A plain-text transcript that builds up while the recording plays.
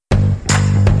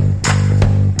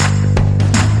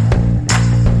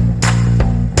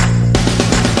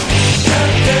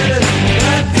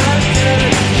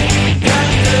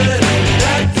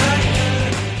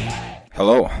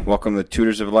Welcome to the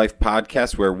Tutors of Life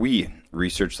podcast, where we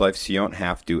research life so you don't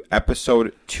have to.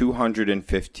 Episode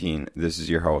 215. This is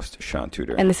your host, Shaun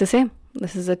Tutor. And this is Sam.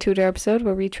 This is a Tutor episode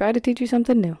where we try to teach you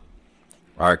something new.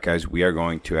 All right, guys, we are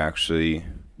going to actually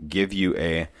give you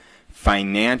a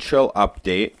financial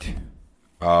update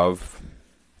of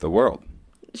the world.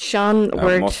 Shaun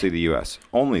worked... Mostly the U.S.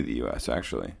 Only the U.S.,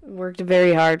 actually. Worked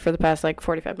very hard for the past,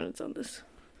 45 minutes on this.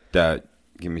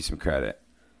 Give me some credit.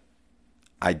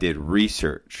 I did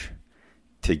research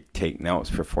to take notes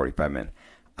for 45 minutes.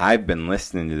 I've been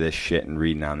listening to this shit and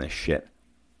reading on this shit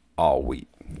all week.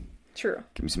 True.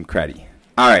 Give me some credit.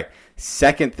 All right.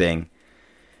 Second thing,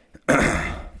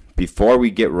 before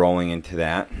we get rolling into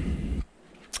that,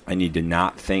 I need to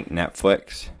not thank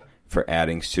Netflix for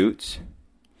adding Suits.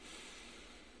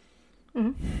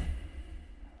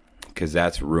 Because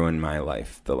that's ruined my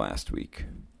life the last week.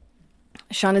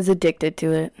 Shaun is addicted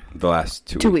to it. The last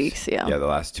 2 weeks. 2 weeks, yeah. Yeah, the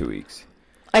last 2 weeks.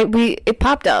 It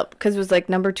popped up because it was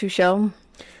number 2 show.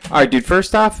 All right, dude.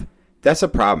 First off, that's a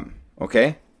problem,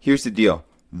 okay? Here's the deal.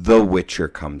 The Witcher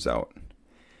comes out.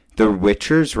 The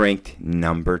Witcher's ranked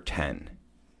number 10.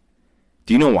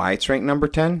 Do you know why it's ranked number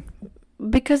 10?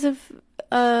 Because of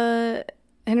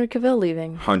Henry Cavill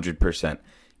leaving. 100%.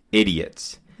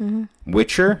 Idiots. Mm-hmm.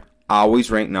 Witcher,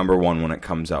 always ranked number 1 when it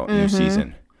comes out in the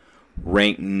season.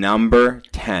 Ranked number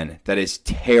 10. That is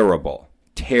terrible.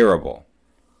 Terrible.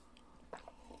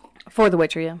 For The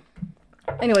Witcher, yeah.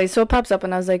 Anyway, so it pops up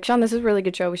and I was like, Shaun, this is a really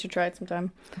good show. We should try it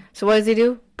sometime. So what does he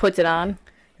do? Puts it on.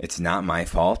 It's not my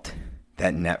fault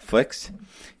that Netflix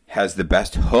has the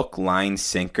best hook, line,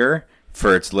 sinker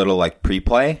for its little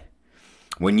pre-play.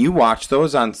 When you watch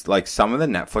those on some of the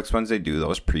Netflix ones, they do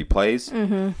those pre-plays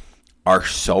are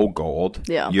so gold.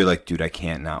 Yeah. You're like, dude, I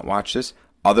can't not watch this.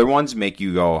 Other ones make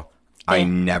you go, I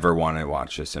never want to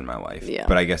watch this in my life. Yeah.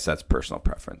 But I guess that's personal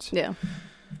preference. Yeah.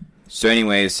 So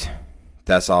anyways,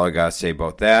 that's all I got to say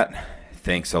about that.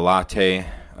 Thanks a lot,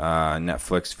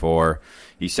 Netflix, for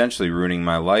essentially ruining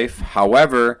my life.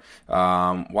 However,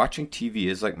 watching TV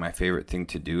is my favorite thing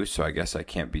to do, so I guess I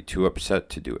can't be too upset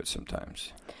to do it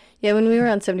sometimes. Yeah, when we were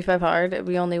on 75 Hard,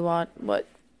 we only watched,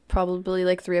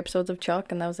 probably 3 episodes of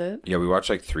Chuck, and that was it? Yeah, we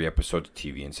watched 3 eposodes of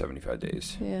TV in 75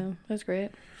 days. Yeah, that's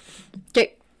great.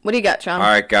 Okay, what do you got, Shaun? All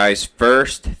right, guys.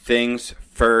 First things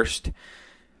first.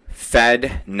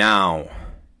 FedNow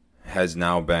has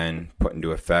now been put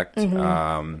into effect.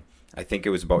 I think it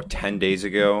was about 10 days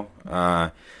ago.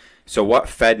 So what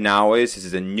FedNow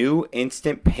is a new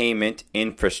instant payment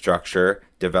infrastructure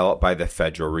developed by the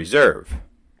Federal Reserve.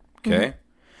 Okay?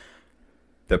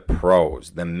 The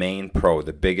pros, the main pro,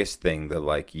 the biggest thing,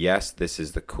 yes, this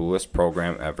is the coolest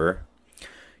program ever.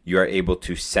 You are able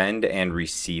to send and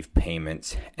receive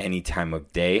payments any time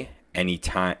of day, any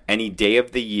day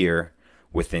of the year,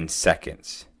 within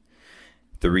seconds.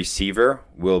 The receiver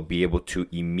will be able to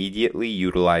immediately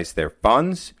utilize their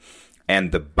funds,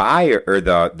 and the buyer or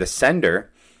the sender,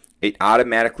 it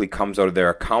automatically comes out of their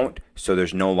account, so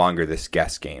there's no longer this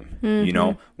guess game. You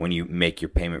know, when you make your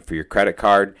payment for your credit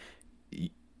card,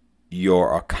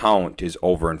 your account is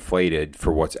overinflated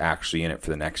for what's actually in it for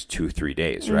the next 2-3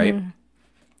 days, right?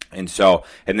 And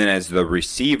then as the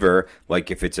receiver,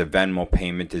 if it's a Venmo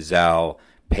payment to Zelle,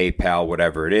 PayPal,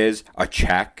 whatever it is, a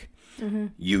check,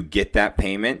 you get that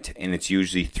payment, and it's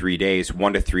usually 3 days,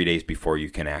 1 to 3 days before you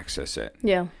can access it.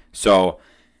 Yeah. So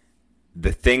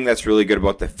the thing that's really good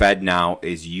about the FedNow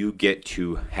is you get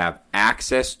to have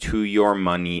access to your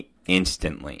money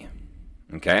instantly.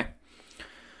 Okay?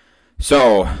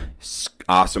 So,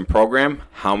 awesome program.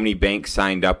 How many banks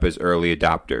signed up as early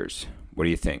adopters? What do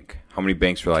you think? How many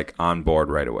banks were on board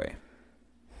right away?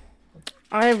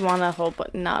 I want to hope,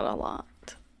 but not a lot.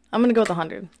 I'm going to go with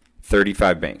 100.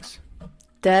 35 banks.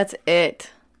 That's it.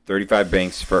 35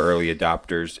 banks for early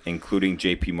adopters, including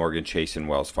JP Morgan, Chase, and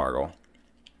Wells Fargo.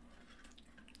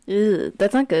 Ew,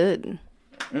 that's not good.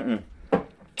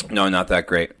 No, not that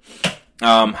great.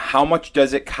 How much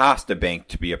does it cost a bank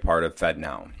to be a part of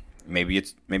FedNow? Maybe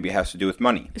it has to do with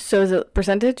money. So is it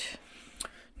percentage?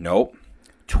 Nope.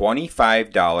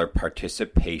 $25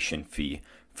 participation fee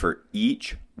for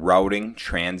each routing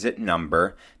transit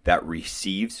number that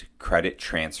receives credit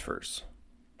transfers.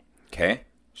 Okay?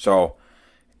 So,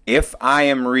 if I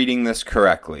am reading this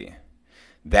correctly,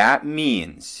 that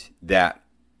means that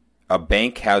a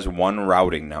bank has one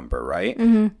routing number, right?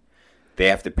 They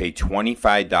have to pay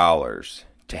 $25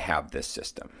 to have this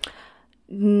system.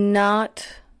 Not...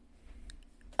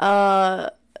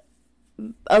 a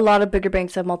lot of bigger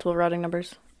banks have multiple routing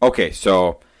numbers. Okay,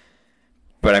 so...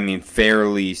 But,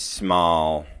 fairly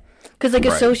small... Because,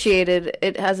 Associated,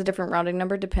 it has a different routing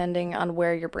number depending on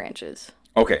where your branch is.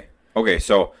 Okay. Okay,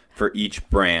 so for each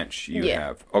branch you Yeah.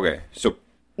 have. Okay, so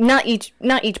Not each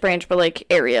branch, but like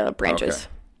area branches.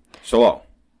 okay. So low.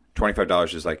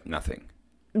 $25 is like nothing.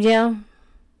 Yeah.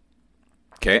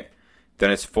 Okay.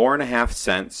 Then it's 4.5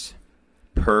 cents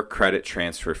per credit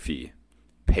transfer fee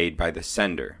paid by the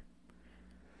sender.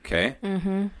 Okay.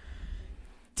 Mm-hmm.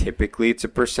 Typically, it's a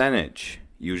percentage,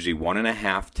 usually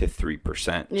 1.5 to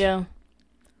 3%. Yeah.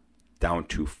 Down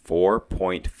to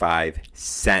 4.5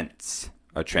 cents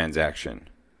a transaction.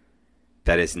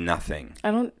 That is nothing.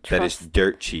 I don't trust. That is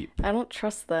dirt cheap. I don't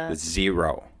trust that. That's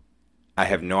zero. I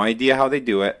have no idea how they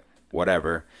do it.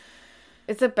 Whatever.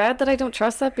 Is it bad that I don't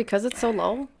trust that because it's so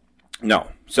low?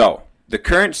 No. So the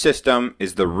current system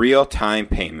is the real-time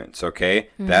payments, okay?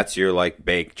 Mm-hmm. That's your like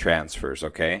bank transfers,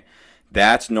 okay?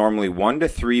 That's normally 1 to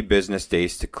 3 business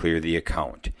days to clear the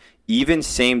account. Even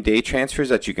same-day transfers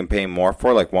that you can pay more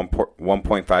for, like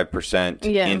 1.5%.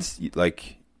 Yeah.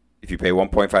 Like if you pay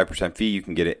 1.5% fee, you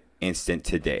can get it instant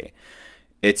today.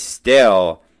 It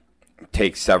still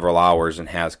takes several hours and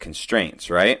has constraints,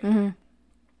 right? Mm-hmm.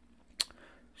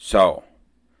 So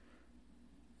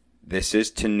this is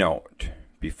to note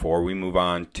before we move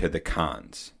on to the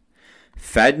cons.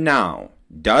 FedNow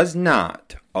does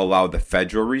not allow the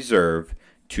Federal Reserve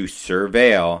to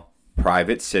surveil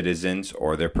private citizens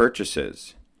or their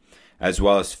purchases, as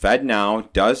well as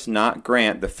FedNow does not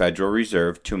grant the Federal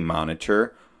Reserve to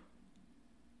monitor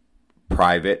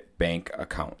private bank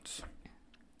accounts.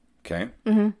 Okay?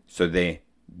 Mm-hmm. So they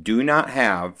do not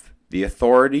have the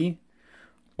authority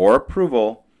or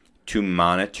approval to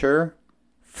monitor,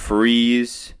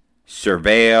 freeze,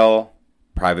 surveil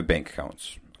private bank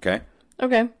accounts. Okay?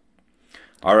 Okay.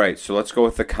 All right, so let's go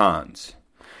with the cons.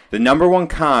 The number one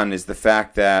con is the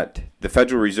fact that the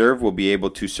Federal Reserve will be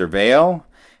able to surveil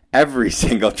every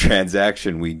single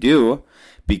transaction we do,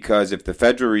 because if the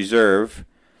Federal Reserve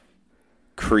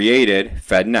created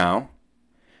FedNow,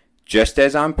 just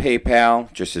as on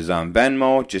PayPal, just as on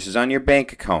Venmo, just as on your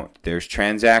bank account, there's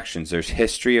transactions, there's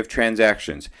history of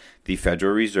transactions. The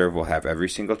Federal Reserve will have every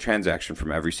single transaction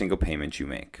from every single payment you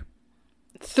make.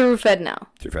 Through FedNow.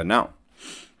 Through FedNow.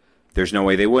 There's no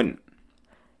way they wouldn't.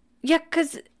 Yeah,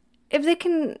 because if they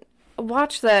can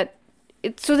watch that,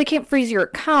 so they can't freeze your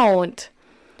account,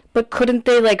 but couldn't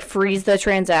they, like, freeze the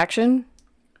transaction?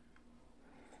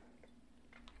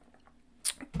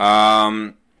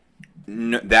 No,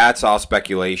 that's all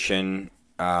speculation.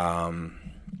 And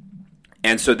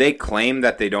so they claim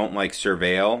that they don't, like,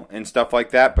 surveil and stuff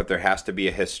like that, but there has to be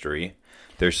a history.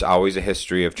 There's always a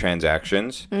history of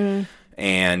transactions. Mm.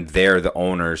 And they're the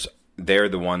owners. They're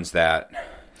the ones that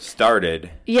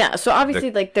started. Yeah, so obviously,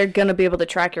 like, they're going to be able to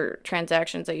track your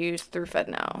transactions that you use through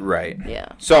FedNow. Right. Yeah.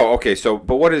 So, okay,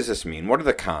 but what does this mean? What are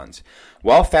the cons?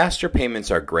 Well, faster payments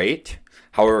are great.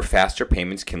 However, faster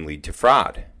payments can lead to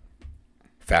fraud.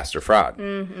 Faster fraud.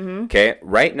 Mm-hmm. Okay,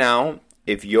 right now,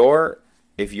 if your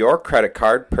credit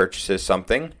card purchases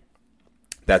something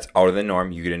that's out of the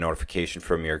norm, you get a notification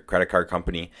from your credit card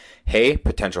company, hey,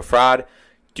 potential fraud.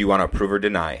 Do you want to approve or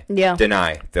deny? Yeah.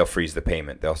 Deny. They'll freeze the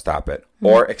payment. They'll stop it. Mm-hmm.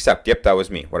 Or accept. Yep, that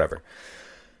was me. Whatever.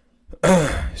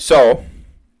 So,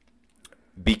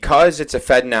 because it's a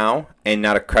FedNow and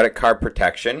not a credit card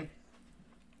protection,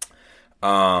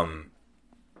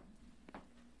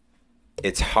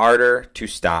 it's harder to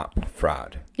stop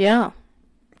fraud. Yeah.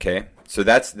 Okay? So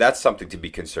that's something to be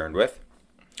concerned with.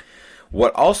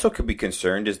 What also could be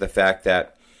concerned is the fact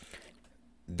that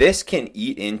this can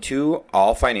eat into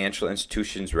all financial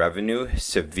institutions' revenue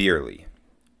severely,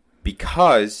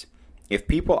 because if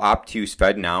people opt to use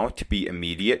FedNow to be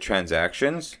immediate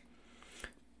transactions,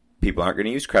 people aren't going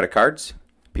to use credit cards.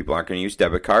 People aren't going to use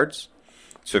debit cards.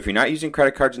 So if you're not using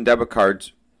credit cards and debit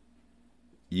cards,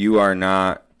 you are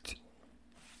not...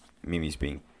 Mimi's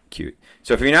being cute.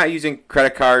 So if you're not using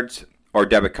credit cards or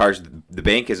debit cards, the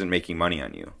bank isn't making money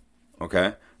on you,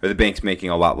 okay? Or the bank's making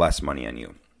a lot less money on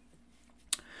you.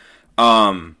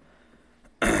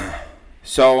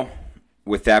 So,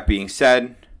 with that being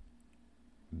said,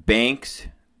 banks,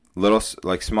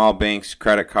 like small banks,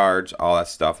 credit cards, all that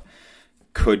stuff,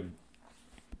 could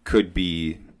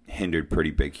be hindered pretty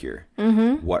big here.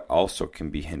 Mm-hmm. What also can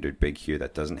be hindered big here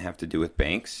that doesn't have to do with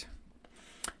banks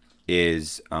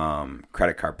is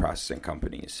credit card processing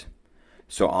companies.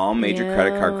 So all major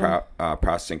credit card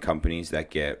processing companies that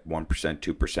get 1%,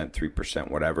 2%,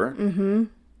 3%, whatever, mm-hmm.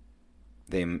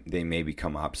 they may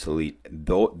become obsolete.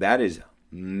 Though that is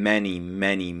many,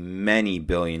 many, many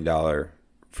 $billion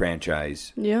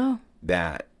franchise. Yeah.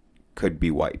 That could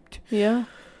be wiped. Yeah.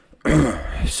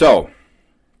 So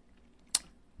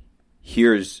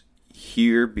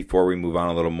here before we move on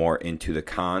a little more into the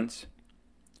cons,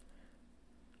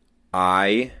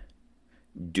 I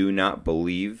do not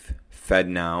believe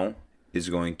FedNow is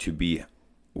going to be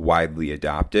widely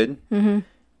adopted.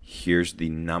 Here's the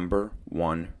number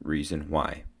one reason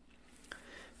why.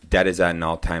 Debt is at an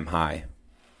all-time high.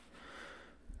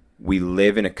 We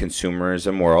live in a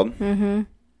consumerism world.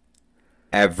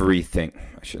 Everything,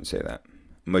 I shouldn't say that.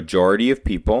 Majority of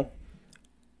people,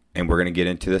 and we're going to get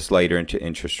into this later, into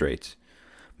interest rates.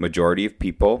 Majority of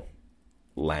people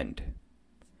lend.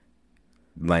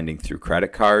 Lending through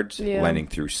credit cards, lending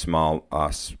through small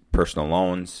personal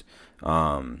loans,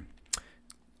 lending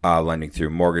through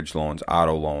mortgage loans,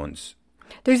 auto loans.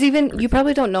 There's even, everything. You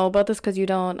probably don't know about this because you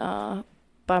don't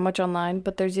buy much online,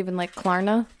 but there's even like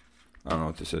Klarna. I don't know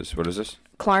what this is. What is this?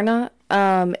 Klarna.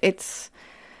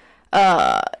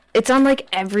 It's on like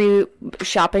every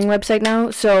shopping website now.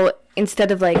 So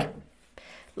instead of like,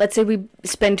 let's say we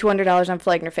spend $200 on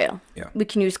Flag or Fail. Yeah. We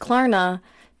can use Klarna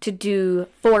to do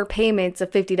 4 payments of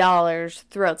 $50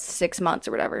 throughout 6 months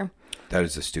or whatever. That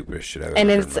is the stupidest shit I've ever heard.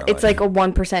 And it's like a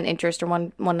 1% interest or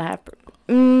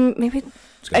 1.5%. Maybe.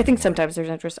 I think sometimes there's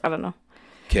interest. I don't know.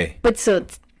 Okay. But so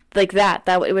it's like that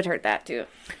it would hurt that too.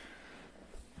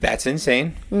 That's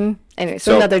insane. Anyway,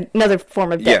 so another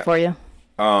form of debt for you.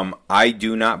 I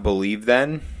do not believe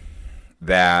then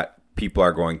that people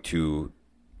are going to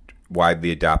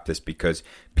widely adopt this because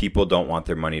people don't want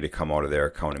their money to come out of their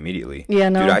account immediately. Yeah,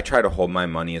 no. Dude, I try to hold my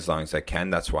money as long as I can.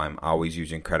 That's why I'm always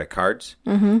using credit cards.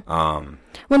 Well,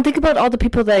 think about all the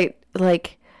people that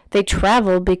they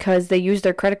travel because they use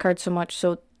their credit cards so much,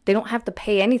 so they don't have to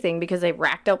pay anything because they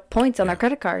racked up points on their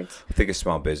credit cards. I think a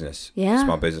small business. Yeah.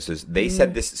 Small businesses. They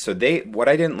said this. So what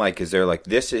I didn't like is they're like,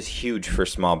 this is huge for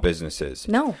small businesses.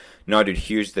 No, dude,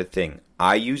 here's the thing.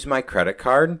 I use my credit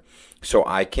card so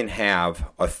I can have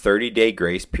a 30-day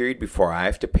grace period before I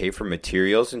have to pay for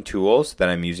materials and tools that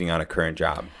I'm using on a current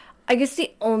job. I guess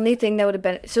the only thing that would have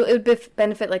been, so it would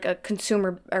benefit like a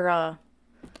consumer or a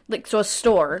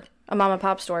store, a mom and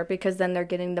pop store, because then they're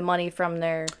getting the money from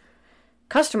their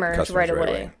customers right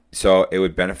away. So it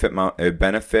would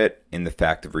benefit in the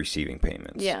fact of receiving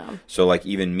payments. Yeah. So like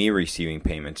even me receiving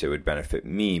payments, it would benefit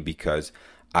me because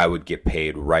I would get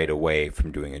paid right away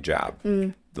from doing a job,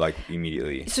 like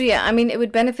immediately. So yeah, I mean, it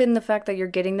would benefit in the fact that you're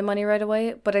getting the money right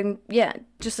away. But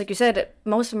just like you said,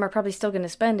 most of them are probably still going to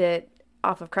spend it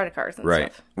off of credit cards and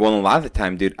stuff. Well, a lot of the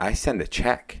time, dude, I send a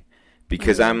check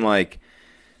because I'm like,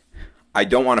 I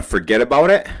don't want to forget about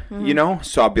it, you know?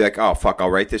 So I'll be like, oh, fuck, I'll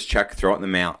write this check, throw it in the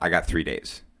mail. I got 3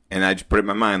 days. And I just put it in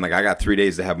my mind, like, I got 3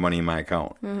 days to have money in my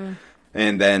account.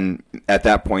 And then at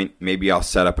that point, maybe I'll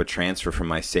set up a transfer from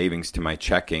my savings to my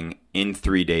checking in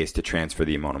 3 days to transfer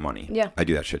the amount of money. Yeah. I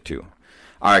do that shit too.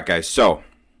 All right, guys. So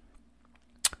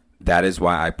that is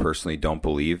why I personally don't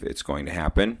believe it's going to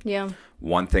happen. Yeah.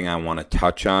 One thing I want to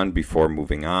touch on before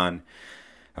moving on.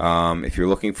 If you're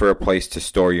looking for a place to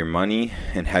store your money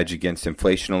and hedge against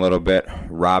inflation a little bit,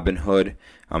 Robinhood.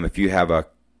 If you have a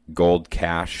gold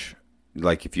cash,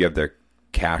 like if you have their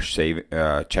cash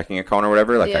checking account or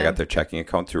whatever, like I got their checking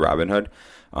account through Robinhood.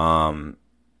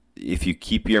 If you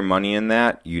keep your money in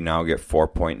that, you now get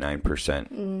 4.9% interest.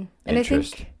 And I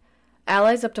think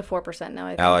Ally's up to 4%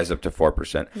 now. Ally's up to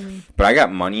 4%. But I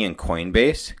got money in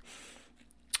Coinbase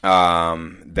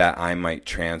that I might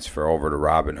transfer over to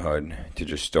Robinhood to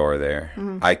just store there.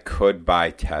 I could buy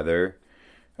Tether,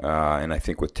 and I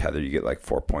think with Tether you get like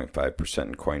 4.5%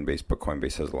 in Coinbase, but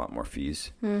Coinbase has a lot more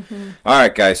fees. All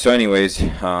right, guys. So anyways.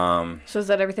 So is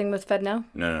that everything with FedNow?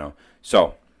 No.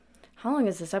 So. How long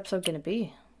is this episode going to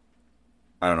be?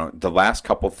 I don't know. The last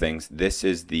couple things, this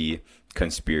is the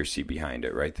conspiracy behind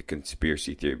it, right? The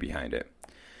conspiracy theory behind it.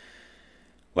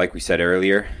 Like we said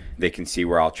earlier, they can see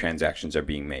where all transactions are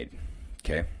being made,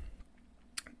 okay?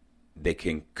 They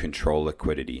can control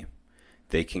liquidity.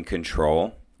 They can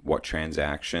control what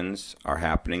transactions are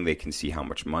happening. They can see how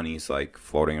much money's like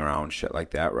floating around, shit like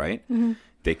that, right?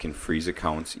 They can freeze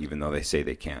accounts even though they say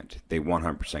they can't. They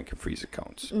 100% can freeze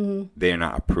accounts. They are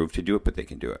not approved to do it, but they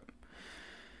can do it.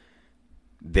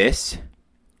 This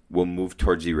will move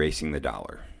towards erasing the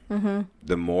dollar.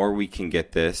 The more we can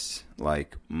get this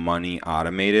like money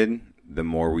automated, the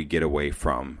more we get away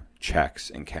from checks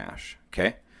and cash.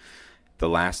 Okay. The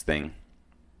last thing.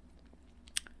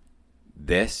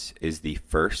 This is the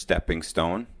first stepping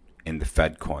stone in the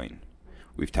Fed coin.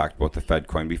 We've talked about the Fed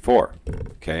coin before.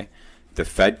 Okay. The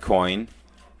Fed coin,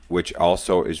 which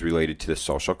also is related to the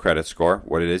social credit score.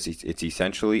 What it is, it's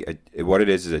essentially what it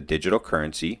is a digital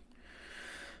currency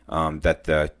that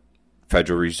the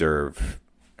Federal Reserve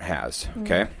has.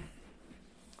 Okay.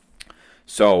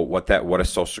 So what a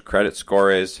social credit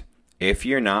score is, if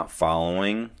you're not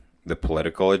following the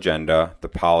political agenda, the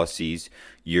policies.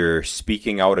 You're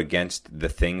speaking out against the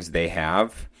things they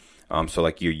have. So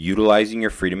like you're utilizing your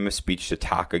freedom of speech to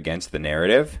talk against the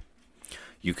narrative.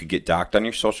 You could get docked on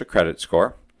your social credit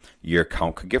score. Your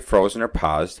account could get frozen or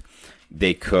paused.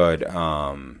 They could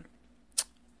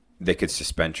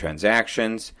suspend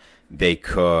transactions. They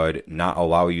could not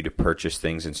allow you to purchase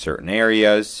things in certain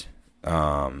areas.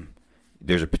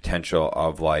 There's a potential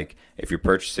of like if you're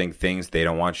purchasing things they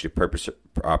don't want you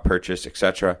to purchase,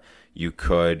 etc. You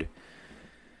could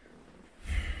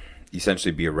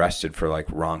essentially be arrested for like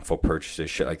wrongful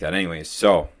purchases, shit like that. Anyways,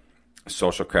 so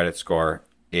social credit score,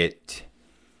 it's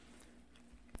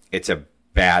a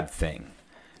bad thing.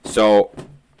 So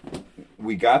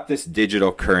we got this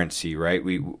digital currency, right?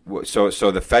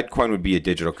 So the Fed coin would be a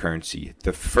digital currency.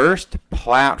 The first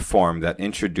platform that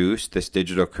introduced this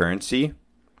digital currency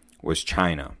was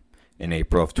China in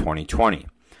April of 2020.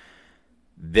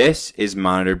 This is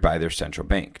monitored by their central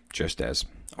bank, just as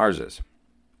ours is.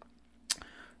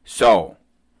 So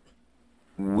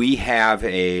we have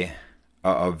a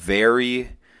very...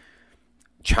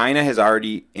 China has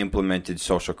already implemented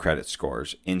social credit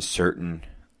scores in certain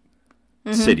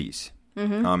cities.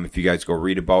 If you guys go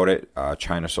read about it,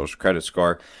 China social credit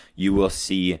score, you will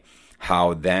see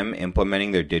how them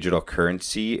implementing their digital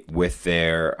currency with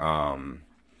their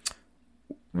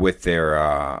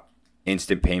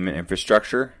instant payment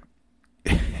infrastructure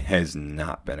has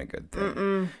not been a good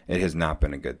thing. It has not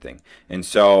been a good thing. And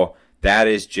so that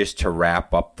is just to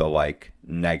wrap up the like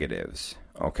negatives.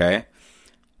 Okay.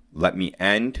 Let me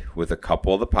end with a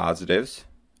couple of the positives,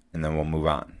 and then we'll move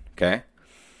on. Okay.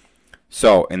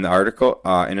 So in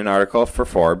an article for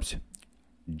Forbes,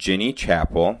 Ginny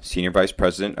Chappell, Senior Vice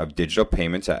President of Digital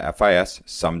Payments at FIS,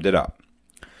 summed it up.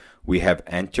 We have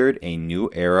entered a new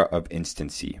era of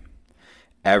instancy.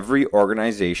 Every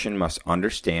organization must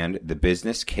understand the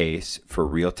business case for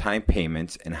real-time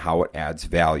payments and how it adds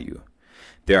value.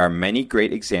 There are many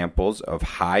great examples of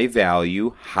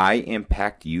high-value,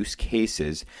 high-impact use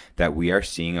cases that we are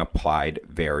seeing applied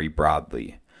very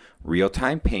broadly.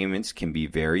 Real-time payments can be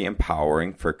very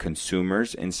empowering for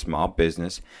consumers and small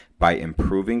business by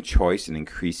improving choice and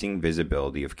increasing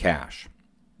visibility of cash.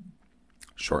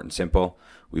 Short and simple,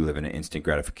 we live in an instant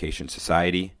gratification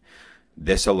society.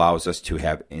 This allows us to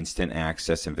have instant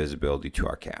access and visibility to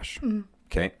our cash.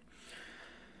 Okay.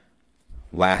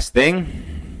 Last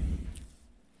thing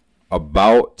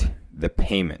about the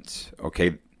payments.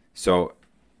 Okay. So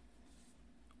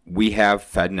we have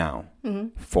FedNow,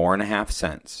 4.5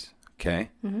 cents. Okay.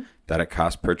 That it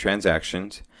costs per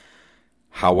transactions.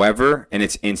 However, and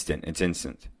it's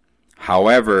instant.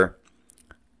 However,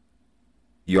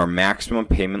 your maximum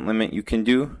payment limit you can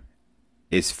do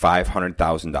is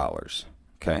 $500,000.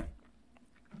 Okay.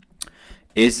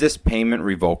 Is this payment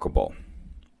revocable?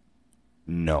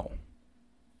 No.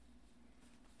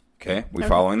 Okay. We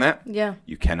following that? Yeah.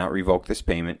 You cannot revoke this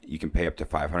payment. You can pay up to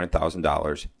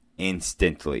 $500,000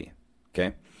 instantly.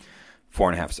 Okay.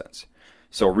 4.5 cents.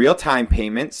 So real-time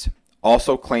payments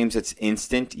also claims it's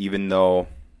instant, even though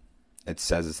it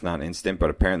says it's not instant, but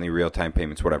apparently real-time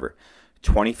payments, whatever.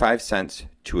 25 cents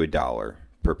to $1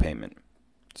 per payment.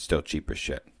 Still cheap as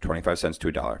shit. 25 cents to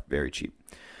 $1. Very cheap.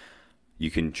 You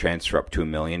can transfer up to $1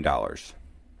 million.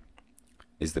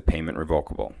 Is the payment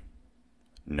revocable?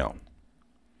 No.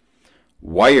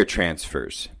 Wire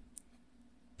transfers.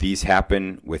 These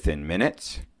happen within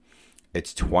minutes.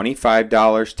 It's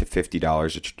 $25 to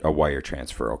 $50 a wire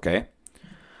transfer, okay?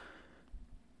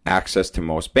 Access to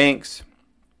most banks.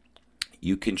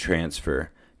 You can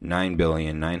transfer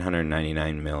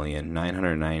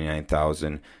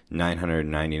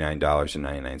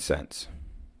 $9,999,999,999.99.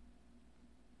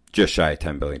 Just shy of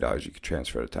 $10 billion you could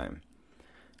transfer at a time.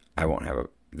 That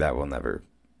will never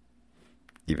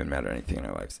even matter anything in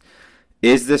our lives.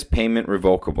 Is this payment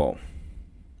revocable?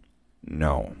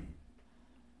 No.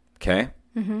 Okay?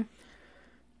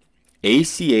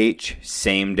 ACH,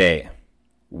 same day.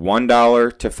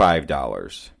 $1 to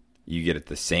 $5. You get it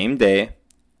the same day.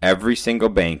 Every single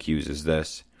bank uses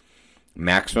this.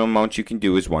 Maximum amount you can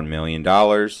do is $1 million.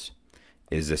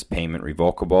 Is this payment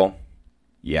revocable?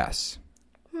 Yes.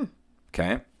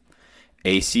 Okay.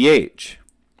 ACH,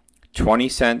 20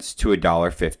 cents to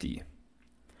 $1.50.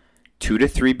 2 to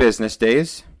 3 business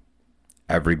days.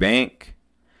 Every bank.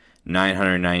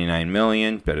 999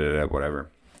 million. Whatever.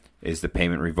 Is the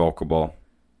payment revocable?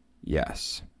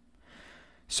 Yes.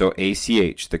 So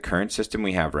ACH, the current system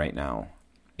we have right now,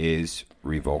 is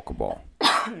revocable,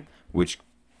 which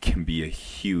can be a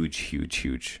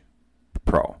huge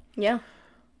pro. Yeah.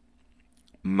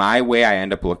 My way I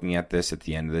end up looking at this at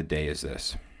the end of the day is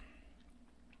this.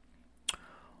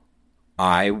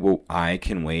 I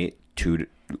can wait 1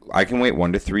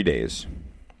 to 3 days,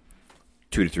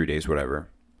 2 to 3 days, whatever,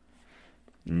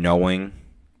 knowing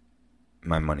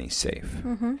my money's safe.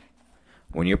 Mm-hmm.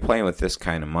 When you're playing with this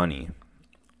kind of money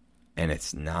and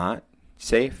it's not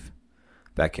safe,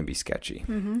 that can be sketchy.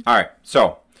 Mm-hmm. All right,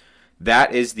 so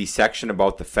that is the section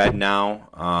about the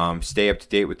FedNow. Stay up to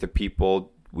date with the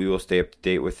people. We will stay up to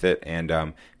date with it,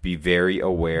 and be very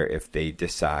aware if they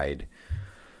decide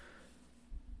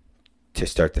to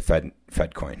start the Fed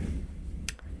coin.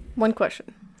 One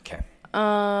question. Okay.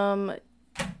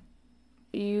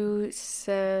 You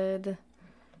said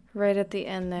right at the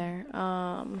end there.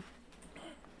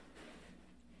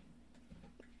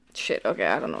 Shit. Okay,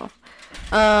 I don't know.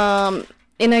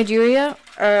 In Nigeria,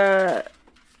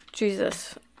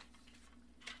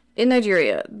 In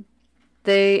Nigeria,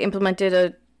 they implemented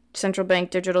a central bank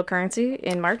digital currency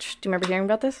in March. Do you remember hearing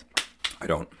about this? I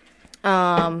don't.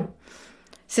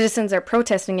 Citizens are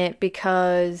protesting it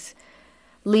because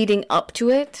leading up to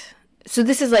it, so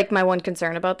this is like my one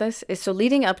concern about this, is so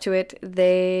leading up to it,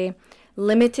 they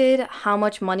limited how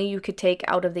much money you could take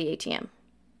out of the ATM.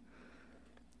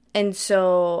 And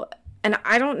so, and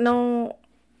I don't know,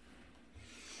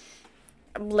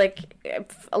 like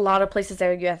a lot of places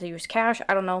there you have to use cash,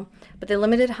 I don't know, but they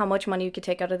limited how much money you could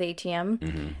take out of the ATM.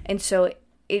 Mm-hmm. And so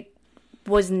it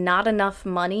was not enough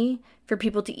money for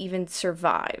people to even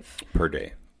survive. Per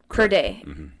day.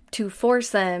 Mm-hmm. To force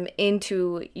them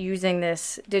into using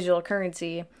this digital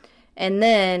currency. And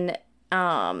then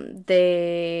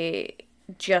they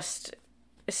just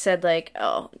said like,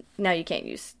 oh, now you can't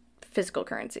use physical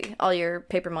currency. All your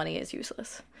paper money is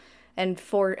useless. And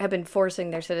have been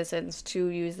forcing their citizens to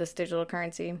use this digital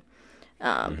currency.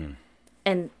 And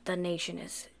the nation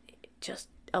is just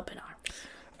up in arms.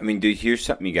 I mean, dude, here's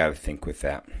something you got to think with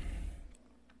that.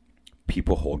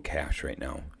 People hold cash right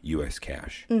now, U.S.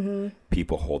 cash. Mm-hmm.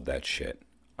 People hold that shit.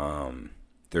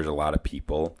 There's a lot of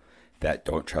people that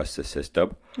don't trust the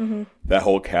system that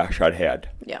hold cash on hand.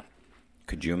 Yeah.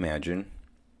 Could you imagine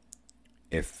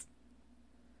if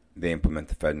they implement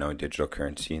the FedNow digital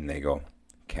currency and they go,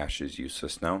 cash is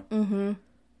useless now? Mm-hmm.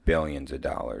 Billions of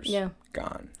dollars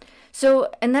gone. So,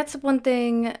 and that's one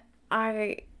thing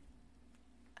I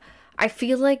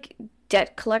feel like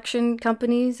debt collection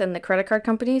companies and the credit card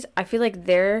companies, I feel like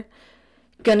they're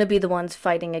going to be the ones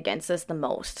fighting against this the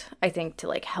most, I think, to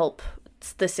like help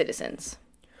the citizens.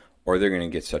 Or they're going to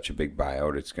get such a big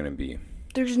buyout, it's going to be...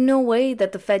 There's no way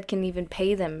that the Fed can even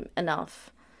pay them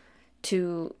enough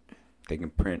to... They can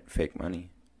print fake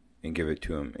money and give it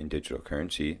to them in digital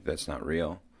currency that's not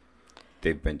real.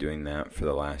 They've been doing that for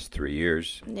the last 3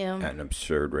 years at an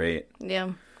absurd rate.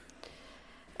 Yeah.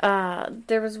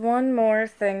 There was one more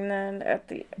thing then at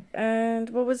the end.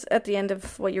 What was at the end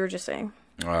of what you were just saying?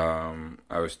 I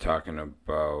was talking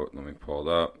about, let me pull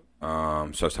it up. So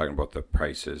I was talking about the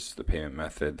prices, the payment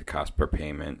method, the cost per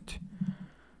payment.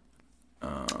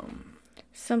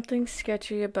 Something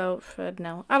sketchy about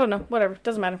FedNow. I don't know. Whatever.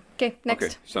 Doesn't matter. Okay, next.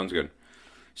 Okay, sounds good.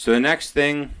 So the next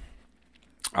thing,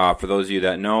 for those of you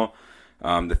that know,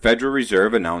 the Federal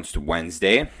Reserve announced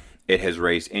Wednesday it has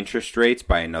raised interest rates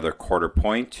by another quarter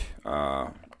point,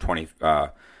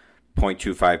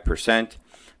 0.25%,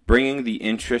 bringing the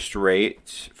interest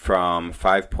rate from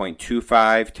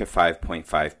 5.25 to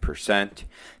 5.5%,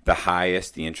 the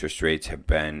highest the interest rates have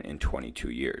been in 22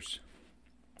 years.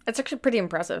 That's actually pretty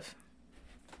impressive.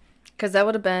 Because that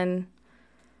would have been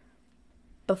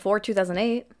before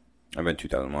 2008. I've been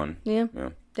 2001. Yeah.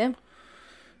 Damn.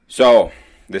 So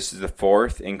this is the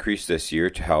fourth increase this year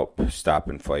to help stop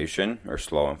inflation or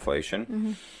slow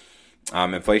inflation.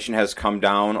 Mm-hmm. Inflation has come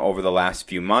down over the last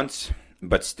few months,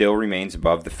 but still remains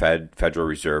above the Federal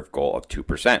Reserve goal of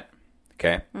 2%.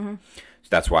 Okay? Mm-hmm. So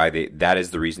that's why that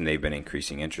is the reason they've been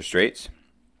increasing interest rates.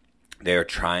 They are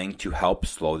trying to help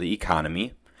slow the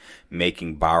economy,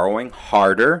 making borrowing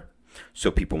harder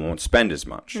so people won't spend as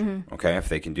much. Mm-hmm. Okay? If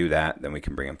they can do that, then we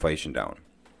can bring inflation down.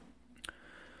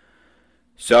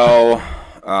 So,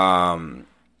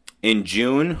 in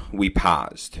June, we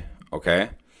paused, okay?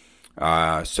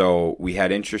 So, we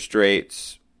had interest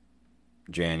rates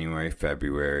January,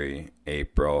 February,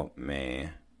 April,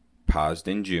 May, paused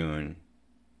in June.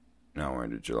 Now we're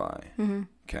into July,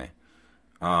 okay?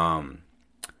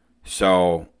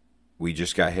 So, we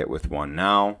just got hit with one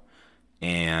now,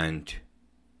 and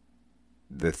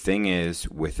the thing is,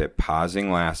 with it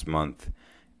pausing last month,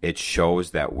 it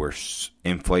shows that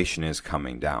inflation is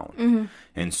coming down. Mm-hmm.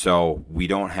 And so we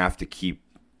don't have to keep,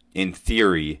 in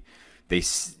theory,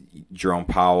 Jerome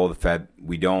Powell, the Fed,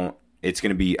 it's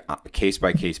going to be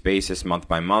case-by-case basis, month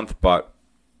by month, but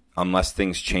unless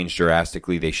things change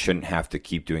drastically, they shouldn't have to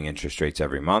keep doing interest rates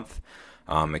every month.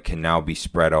 It can now be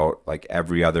spread out like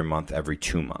every other month, every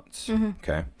 2 months.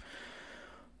 Okay.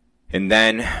 And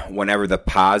then whenever the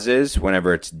pause is,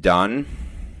 whenever it's done,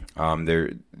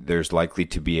 there's likely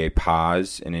to be a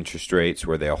pause in interest rates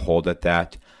where they'll hold at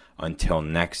that until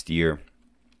next year.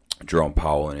 Jerome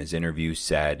Powell in his interview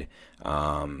said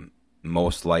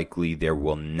most likely there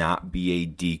will not be a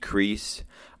decrease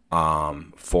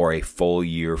for a full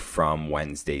year from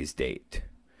Wednesday's date.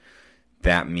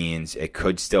 That means it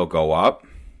could still go up,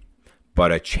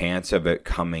 but a chance of it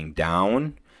coming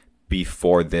down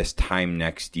before this time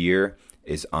next year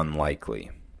is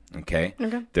unlikely. Okay?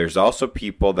 There's also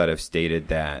people that have stated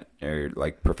that, or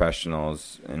like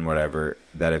professionals and whatever,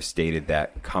 that have stated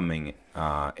that coming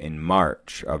in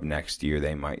March of next year,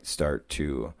 they might start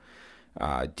to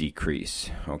decrease.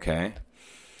 Okay?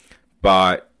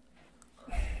 But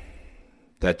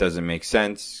that doesn't make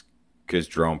sense because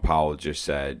Jerome Powell just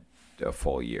said a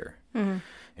full year.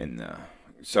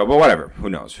 So, but whatever. Who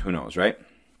knows? Who knows, right?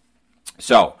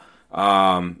 So,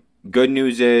 good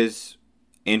news is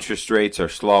interest rates are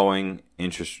slowing.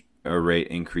 Interest rate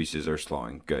increases are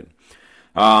slowing. Good.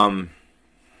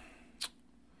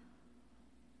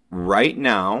 Right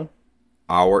now,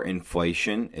 our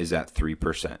inflation is at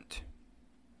 3%.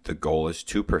 The goal is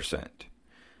 2%.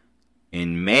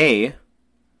 In May,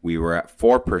 we were at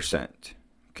 4%.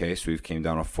 Okay, so we've came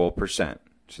down a full percent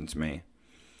since May.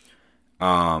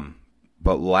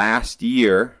 But last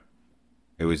year,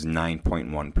 it was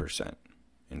 9.1%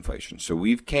 inflation. So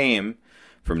we've came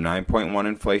from 9.1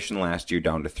 inflation last year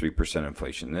down to 3%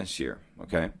 inflation this year.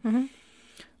 Okay.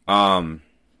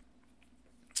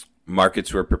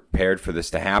 Markets were prepared for this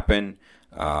to happen.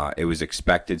 It was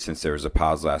expected since there was a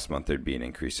pause last month, there'd be an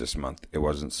increase this month. It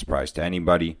wasn't a surprise to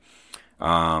anybody.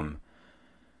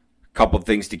 Couple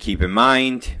things to keep in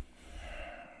mind.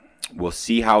 We'll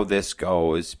see how this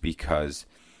goes because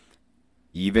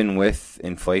even with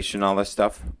inflation, all this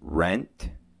stuff,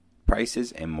 rent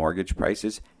prices and mortgage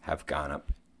prices have gone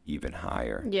up even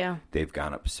higher. Yeah. They've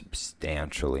gone up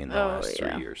substantially in the last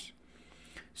 3 years.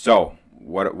 So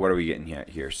what are we getting at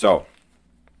here? So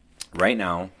right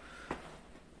now,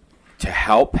 to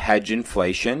help hedge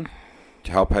inflation,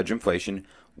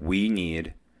 we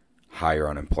need higher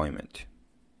unemployment.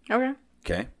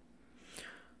 Okay.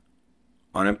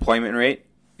 Unemployment rate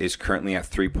is currently at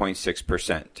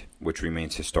 3.6%, which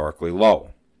remains historically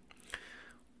low.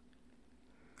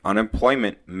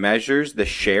 Unemployment measures the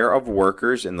share of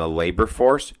workers in the labor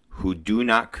force who do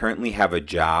not currently have a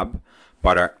job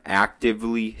but are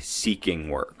actively seeking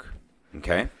work.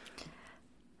 Okay?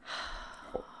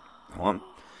 Hold on.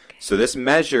 So this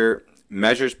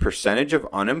measures percentage of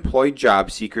unemployed job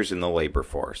seekers in the labor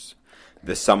force.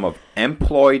 The sum of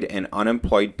employed and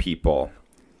unemployed people,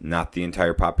 not the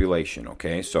entire population,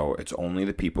 okay? So it's only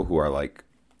the people who are like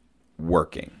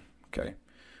working, okay?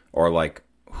 Or like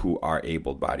who are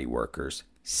able-bodied workers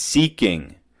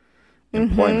seeking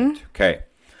employment, okay?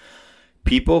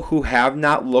 People who have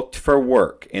not looked for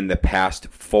work in the past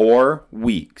 4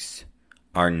 weeks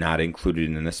are not included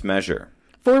in this measure.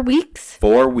 4 weeks?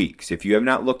 4 weeks. If you have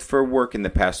not looked for work in the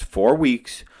past 4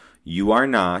 weeks, you are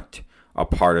not a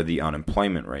part of the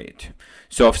unemployment rate.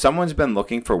 So if someone's been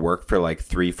looking for work for like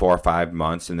 3, 4, 5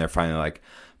 months and they're finally like,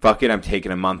 fuck it, I'm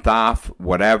taking a month off,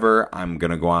 whatever. I'm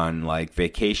going to go on like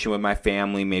vacation with my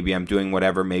family. Maybe I'm doing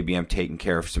whatever. Maybe I'm taking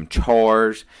care of some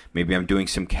chores. Maybe I'm doing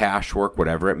some cash work,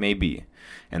 whatever it may be.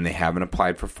 And they haven't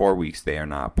applied for 4 weeks. They are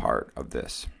not part of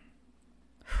this.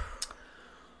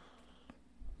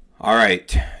 All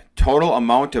right. Total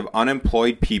amount of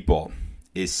unemployed people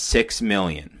is 6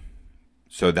 million.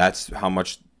 So that's how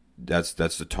much, that's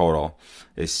the total,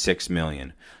 is 6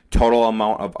 million. Total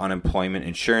amount of unemployment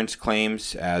insurance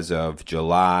claims as of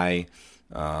July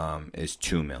is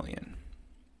 2 million.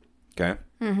 Okay?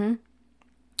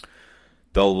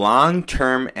 The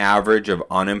long-term average of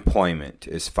unemployment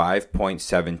is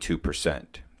 5.72%.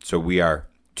 So we are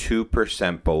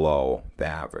 2% below the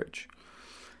average.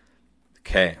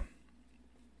 Okay.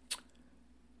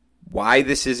 Why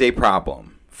this is a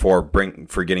problem for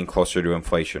getting closer to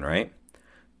inflation, right?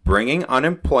 Bringing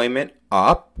unemployment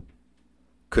up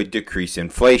could decrease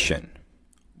inflation.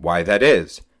 Why that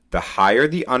is? The higher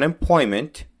the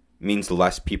unemployment means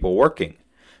less people working,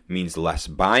 means less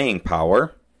buying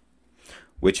power,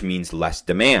 which means less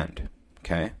demand.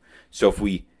 Okay? So if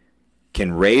we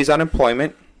can raise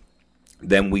unemployment,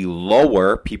 then we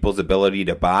lower people's ability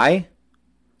to buy,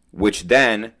 which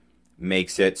then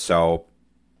makes it so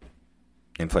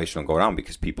inflation will go down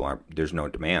because there's no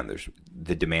demand.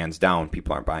 The demand's down.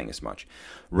 People aren't buying as much.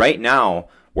 Right now,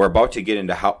 we're about to get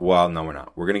into well, no, we're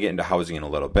not. We're going to get into housing in a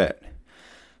little bit.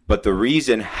 But the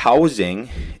reason housing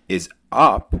is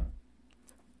up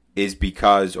is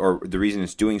because, or the reason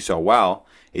it's doing so well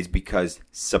is because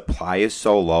supply is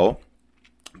so low,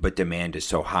 but demand is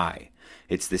so high.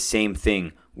 It's the same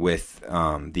thing with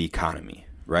the economy,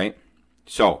 right?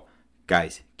 So,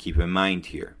 guys, keep in mind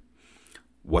here,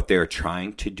 what they're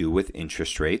trying to do with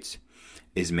interest rates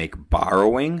is make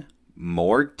borrowing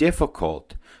more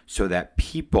difficult so that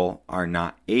people are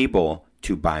not able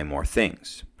to buy more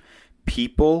things.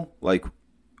 People like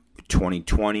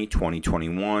 2020,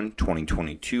 2021,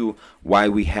 2022, why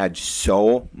we had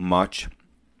so much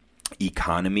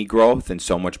economy growth and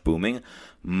so much booming,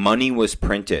 money was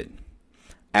printed.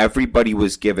 Everybody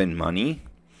was given money,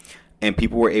 and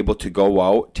people were able to go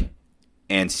out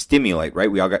and stimulate,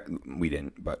 right? We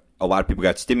didn't, but a lot of people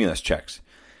got stimulus checks.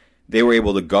 They were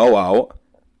able to go out,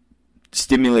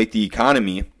 stimulate the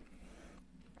economy,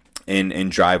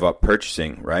 and drive up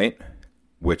purchasing, right?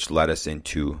 Which led us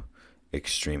into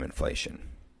extreme inflation.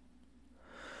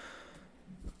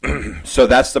 So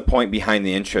that's the point behind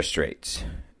the interest rates,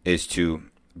 is to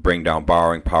bring down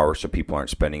borrowing power so people aren't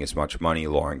spending as much money,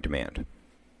 lowering demand.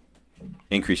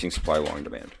 Increasing supply, lowering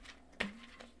demand.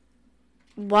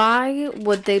 Why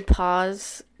would they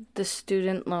pause the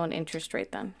student loan interest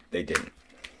rate then? They didn't.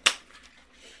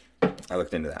 I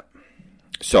looked into that.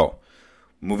 So,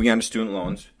 moving on to student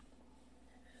loans.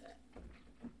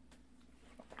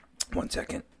 One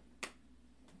second.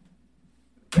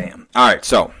 Bam. All right,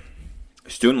 so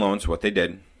student loans, what they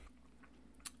did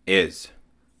is,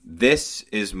 this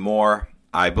is more,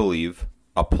 I believe,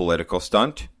 a political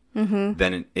stunt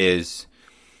than it is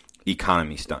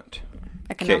economy stunt.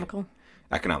 Economical. Okay.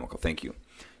 Economical, thank you.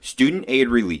 Student aid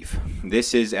relief.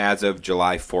 This is as of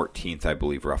July 14th, I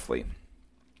believe, roughly.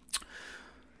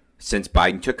 Since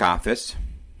Biden took office,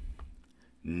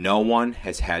 no one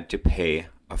has had to pay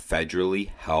a federally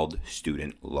held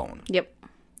student loan. Yep.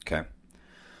 Okay.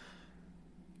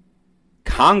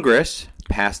 Congress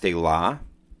passed a law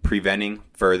preventing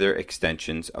further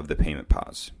extensions of the payment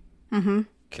pause. Mm-hmm.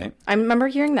 Okay. I remember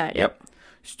hearing that. Yep.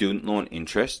 Student loan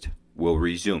interest will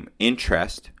resume.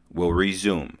 Interest will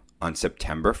resume on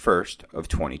September 1st of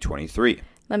 2023.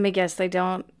 Let me guess, they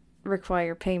don't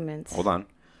require payments. Hold on.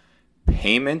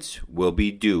 Payments will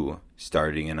be due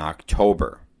starting in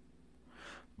October.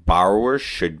 Borrowers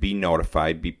should be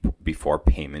notified before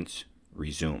payments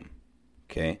resume.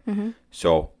 Okay? Mm-hmm.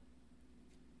 So,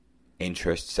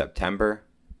 interest September,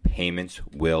 payments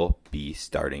will be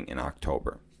starting in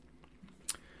October.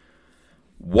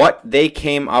 What they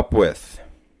came up with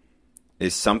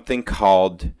is something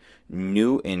called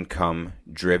New Income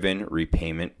Driven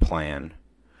Repayment Plan,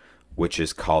 which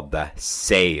is called the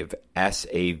SAVE,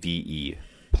 S-A-V-E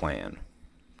plan.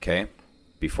 Okay?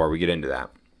 Before we get into that,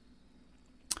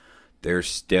 there's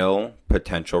still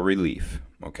potential relief,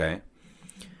 okay,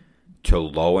 to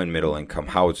low and middle income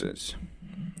houses.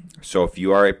 So if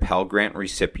you are a Pell Grant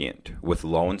recipient with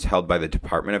loans held by the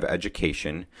Department of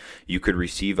Education, you could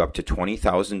receive up to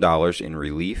 $20,000 in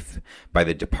relief by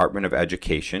the Department of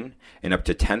Education and up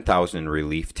to $10,000 in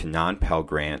relief to non-Pell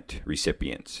Grant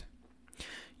recipients.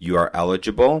 You are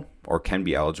eligible or can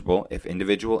be eligible if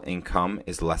individual income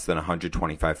is less than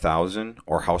 $125,000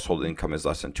 or household income is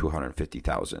less than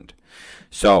 $250,000.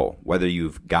 So whether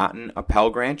you've gotten a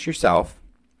Pell Grant yourself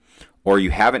or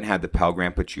you haven't had the Pell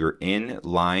Grant but you're in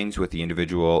lines with the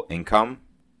individual income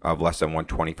of less than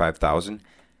 $125,000,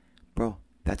 bro,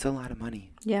 that's a lot of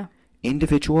money. Yeah.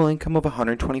 Individual income of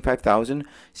 $125,000?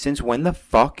 Since when the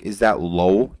fuck is that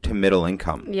low to middle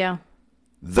income? Yeah.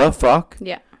 The fuck?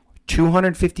 Yeah.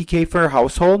 $250K for a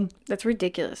household? That's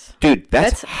ridiculous. Dude,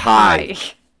 that's high.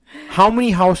 How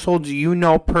many households do you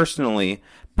know personally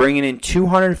bringing in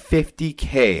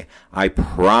 $250K? I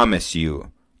promise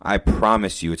you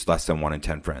it's less than 1 in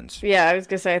 10 friends. Yeah, I was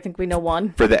going to say, I think we know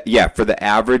one. For the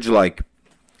average, like,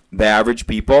 the average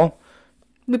people.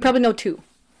 We probably know 2.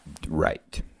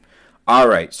 Right. All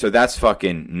right, so that's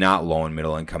fucking not low and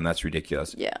middle income. That's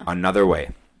ridiculous. Yeah. Another way.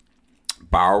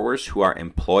 Borrowers who are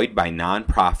employed by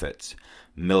nonprofits,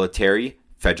 military,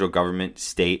 federal government,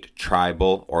 state,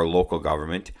 tribal, or local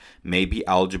government may be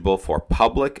eligible for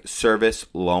Public Service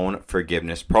Loan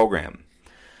Forgiveness Program.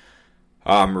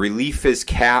 Relief is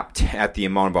capped at the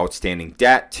amount of outstanding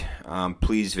debt.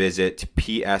 Please visit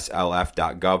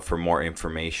pslf.gov for more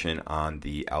information on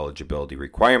the eligibility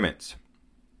requirements.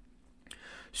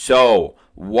 So,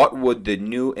 what would the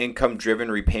new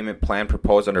income-driven repayment plan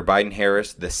propose under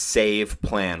Biden-Harris? The SAVE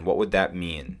plan. What would that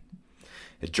mean?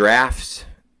 It drafts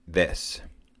this.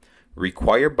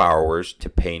 Require borrowers to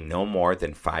pay no more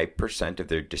than 5% of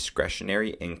their discretionary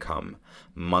income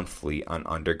monthly on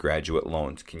undergraduate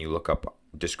loans. Can you look up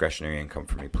discretionary income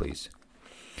for me, please?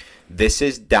 This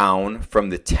is down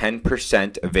from the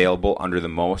 10% available under the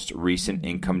most recent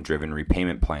income-driven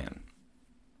repayment plan.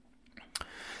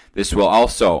 This will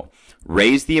also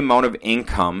raise the amount of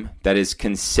income that is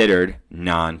considered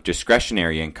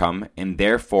non-discretionary income and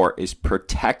therefore is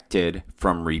protected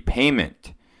from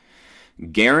repayment,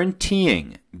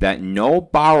 guaranteeing that no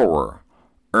borrower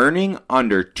earning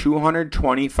under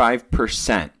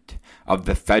 225% of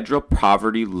the federal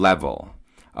poverty level,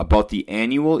 about the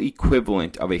annual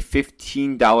equivalent of a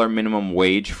 $15 minimum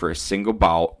wage for a single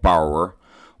borrower,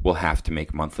 will have to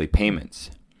make monthly payments.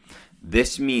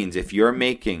 This means if you're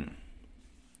making,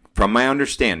 from my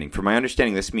understanding,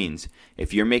 this means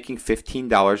if you're making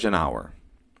 $15 an hour,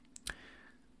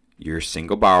 you're a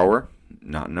single borrower,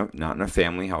 not in a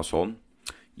family household,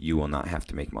 you will not have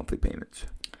to make monthly payments.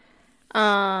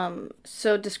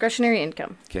 So discretionary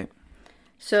income. Okay.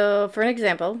 So for an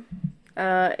example,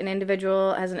 an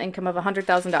individual has an income of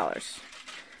 $100,000.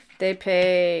 They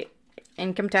pay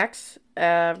income tax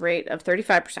rate of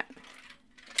 35%.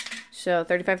 So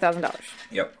 $35,000.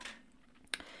 Yep.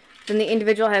 Then the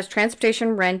individual has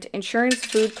transportation, rent, insurance,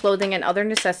 food, clothing, and other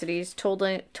necessities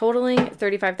totaling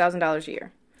 $35,000 a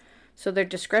year. So their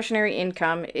discretionary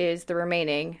income is the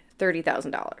remaining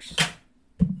 $30,000.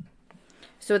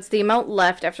 So it's the amount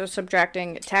left after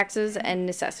subtracting taxes and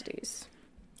necessities.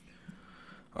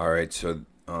 All right, so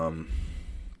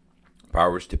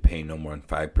borrowers to pay no more than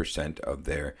 5% of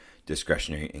their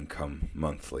discretionary income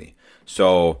monthly.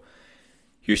 So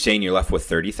you're saying you're left with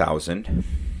 $30,000,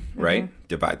 right? Mm-hmm.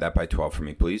 Divide that by 12 for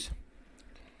me, please.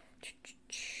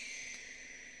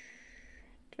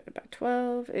 Divided by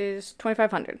 12 is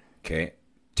 $2,500. Okay,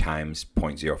 times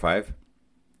 0.05.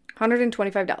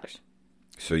 $125.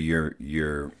 So your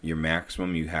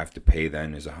maximum you have to pay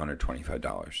then is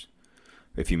 $125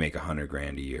 if you make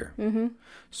 $100,000 a year. Mm-hmm.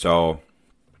 So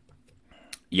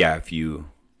yeah, if you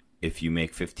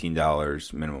make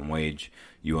 $15 minimum wage,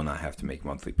 you will not have to make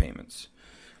monthly payments.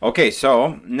 Okay,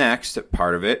 so next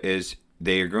part of it is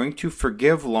they are going to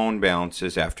forgive loan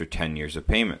balances after 10 years of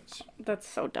payments. That's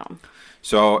so dumb.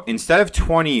 So instead of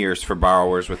 20 years for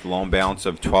borrowers with a loan balance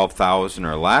of $12,000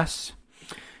 or less,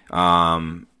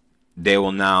 they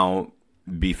will now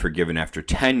be forgiven after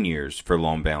 10 years for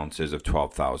loan balances of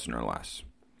 $12,000 or less.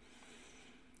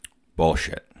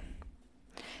 Bullshit.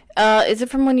 Is it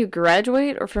from when you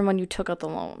graduate or from when you took out the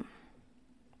loan?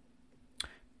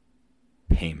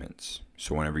 Payments.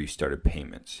 So whenever you started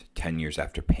payments, 10 years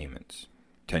after payments.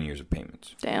 10 years of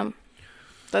payments. Damn.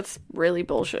 That's really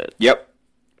bullshit. Yep.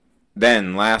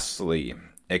 Then, lastly,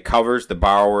 it covers the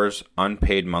borrower's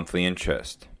unpaid monthly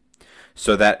interest.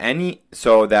 So that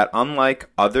unlike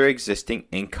other existing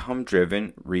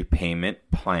income-driven repayment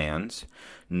plans,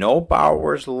 no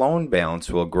borrower's loan balance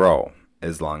will grow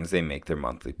as long as they make their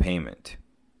monthly payment,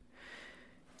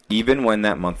 even when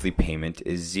that monthly payment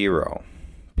is zero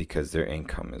because their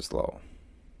income is low.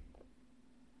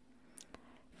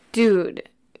 Dude,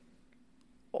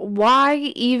 why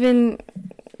even?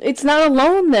 It's not a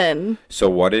loan then. So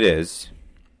what it is,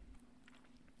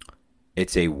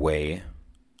 it's a way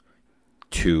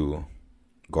to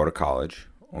go to college,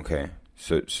 okay?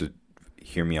 So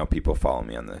hear me out, people, follow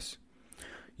me on this.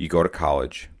 You go to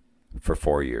college for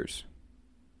 4 years.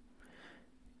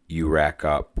 You rack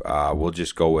up, we'll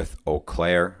just go with Eau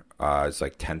Claire, it's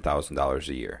like $10,000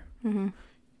 a year. Mm-hmm.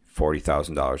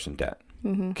 $40,000 in debt,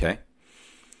 mm-hmm. Okay?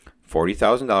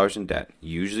 $40,000 in debt.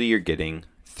 Usually you're getting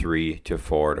 3 to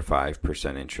 4 to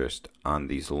 5% interest on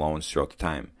these loans throughout the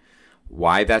time.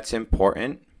 Why that's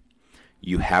important?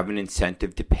 You have an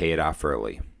incentive to pay it off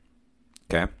early.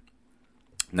 Okay?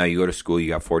 Now you go to school, you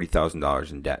got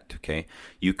 $40,000 in debt. Okay?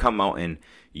 You come out and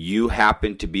you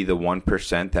happen to be the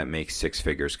 1% that makes six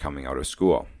figures coming out of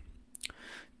school.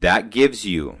 That gives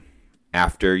you,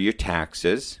 after your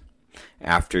taxes,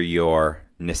 after your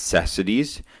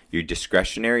necessities, your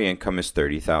discretionary income is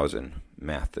 $30,000.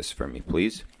 Math this for me,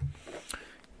 please.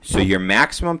 So your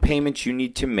maximum payments you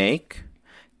need to make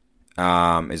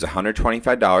is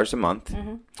 $125 a month.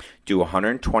 Mm-hmm. Do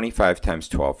 125 times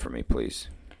 12 for me, please.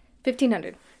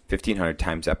 1,500. 1,500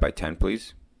 times that by 10,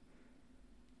 please.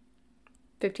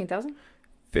 15,000.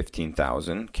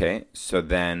 15,000. Okay. So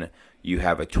then you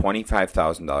have a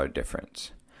 $25,000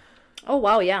 difference. Oh,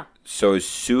 wow, yeah. So as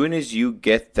soon as you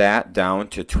get that down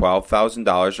to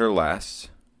 $12,000 or less,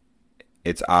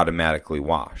 it's automatically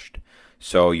washed.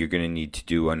 So you're going to need to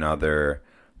do another,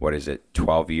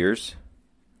 12 years,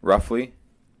 roughly?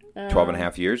 12 and a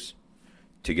half years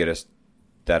to get us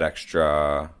that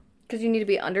extra. Because you need to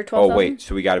be under 12,000? Oh, wait.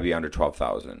 So we got to be under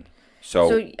 12,000.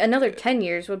 So another 10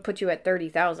 years would put you at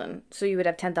 30,000. So you would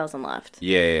have 10,000 left.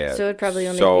 Yeah. So it'd probably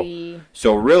only be.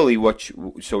 So really what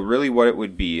it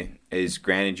would be is,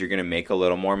 granted, you're going to make a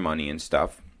little more money and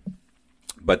stuff,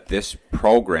 but this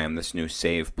program, this new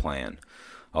save plan,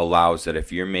 allows that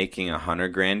if you're making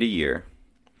 $100,000 a year,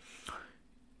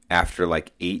 after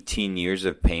like 18 years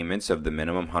of payments of the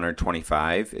minimum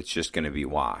 125, it's just going to be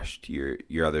washed.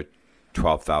 Your other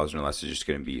 12,000 or less is just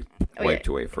going to be wiped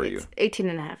away for you. 18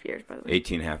 and a half years, by the way.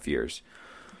 18 and a half years.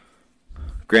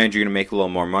 Granted, you're going to make a little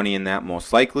more money in that,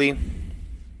 most likely,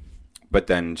 but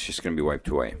then it's just going to be wiped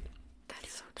away. That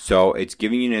is so it's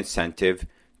giving you an incentive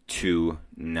to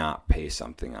not pay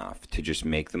something off, to just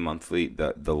make the monthly,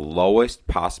 the lowest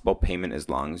possible payment as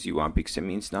long as you want, because it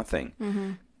means nothing.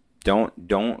 Mm-hmm. Don't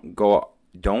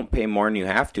pay more than you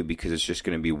have to, because it's just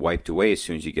going to be wiped away as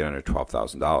soon as you get under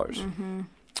 $12,000. Mm-hmm.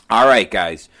 All right,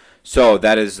 guys. So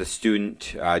that is the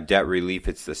student debt relief.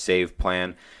 It's the SAVE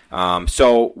plan.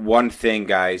 So one thing,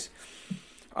 guys,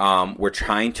 we're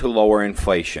trying to lower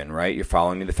inflation, right? You're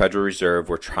following the Federal Reserve.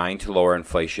 We're trying to lower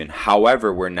inflation.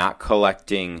 However, we're not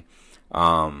collecting.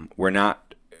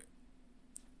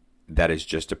 That is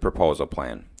just a proposal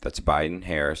plan. That's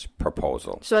Biden-Harris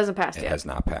proposal. So it hasn't passed yet? It has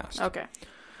not passed. Okay.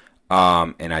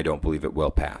 And I don't believe it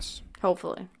will pass.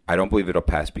 Hopefully. I don't believe it'll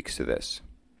pass because of this.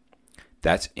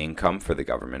 That's income for the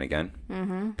government again.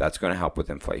 Mm-hmm. That's going to help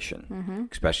with inflation, mm-hmm.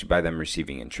 especially by them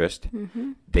receiving interest.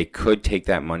 Mm-hmm. They could take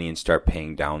that money and start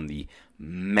paying down the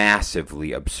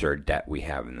massively absurd debt we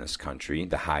have in this country,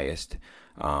 the highest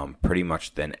pretty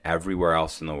much than everywhere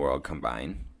else in the world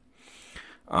combined.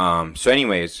 So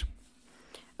anyways.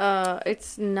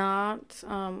 It's not,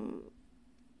 I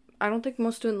don't think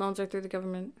most student loans are through the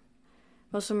government.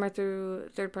 Most of them are through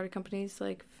third-party companies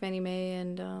like Fannie Mae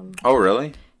and... Oh,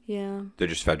 really? Yeah. They're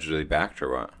just federally backed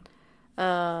or what?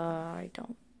 I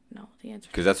don't know the answer.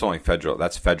 Because that's only federal.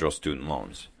 That's federal student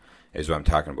loans is what I'm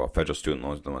talking about. Federal student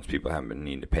loans are the ones people haven't been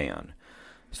needing to pay on.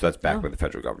 So that's backed by the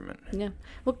federal government. Yeah.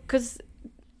 Well, because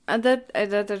that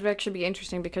actually be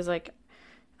interesting because, like,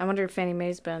 I wonder if Fannie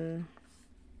Mae's been...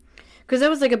 Because that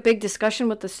was, like, a big discussion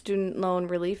with the student loan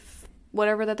relief,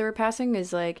 whatever that they were passing,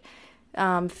 is, like,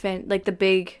 like, the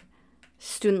big...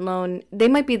 student loan, they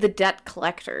might be the debt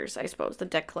collectors, I suppose, the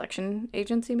debt collection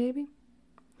agency, maybe.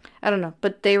 I don't know,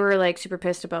 but they were like super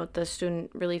pissed about the student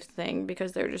relief thing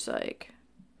because they're just like,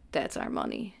 that's our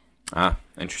money.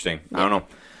 Interesting. Yeah. I don't know.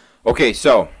 Okay,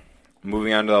 so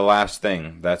moving on to the last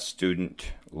thing, that's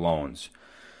student loans.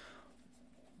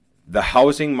 The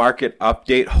housing market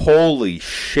update. Holy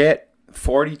shit.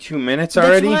 42 minutes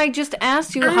already? That's why I just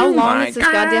asked you, how long is this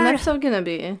goddamn episode going to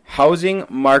be? Housing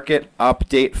market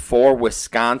update for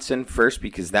Wisconsin first,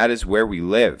 because that is where we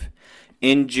live.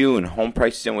 In June, home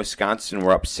prices in Wisconsin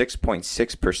were up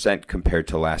 6.6% compared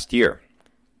to last year.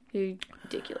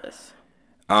 Ridiculous.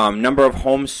 Number of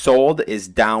homes sold is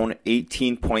down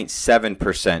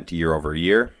 18.7% year over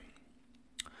year.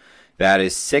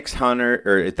 That's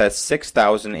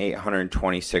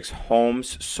 6,826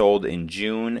 homes sold in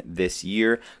June this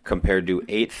year compared to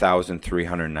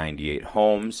 8,398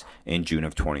 homes in June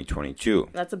of 2022.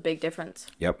 That's a big difference.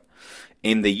 Yep.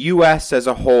 In the U.S. as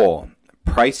a whole,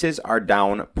 prices are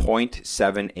down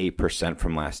 0.78%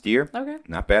 from last year. Okay.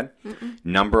 Not bad. Mm-mm.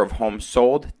 Number of homes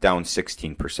sold, down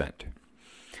 16%.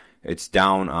 It's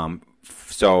down,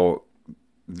 so...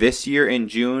 This year in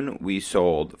June, we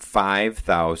sold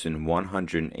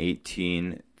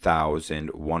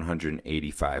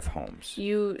 5,118,185 homes.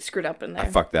 You screwed up in there. I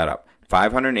fucked that up.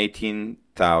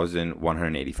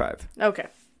 518,185. Okay.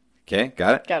 Okay,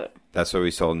 got it? Got it. That's what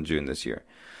we sold in June this year.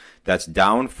 That's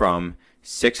down from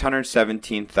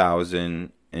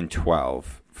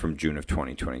 617,012 from June of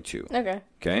 2022. Okay.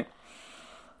 Okay.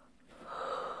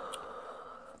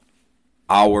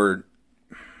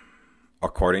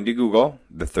 According to Google,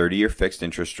 the 30-year fixed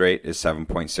interest rate is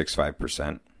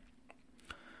 7.65%.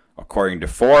 According to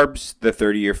Forbes, the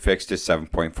 30-year fixed is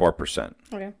 7.4%.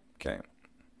 Okay. Okay.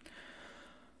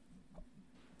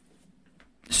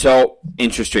 So,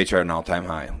 interest rates are at an all-time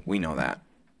high. We know that.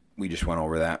 We just went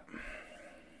over that.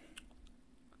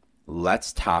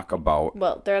 Let's talk about...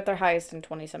 Well, they're at their highest in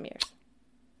 20-some years.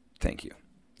 Thank you.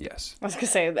 Yes. I was going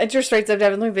to say, the interest rates have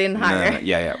definitely been higher. No.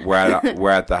 Yeah. We're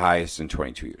at the highest in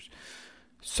 22 years.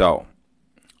 So,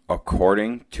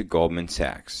 according to Goldman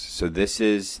Sachs, so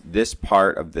this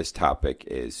part of this topic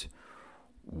is,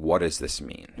 what does this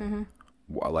mean? Mm-hmm.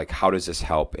 Like, how does this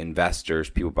help investors,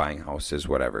 people buying houses,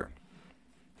 whatever?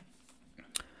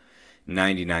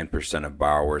 99% of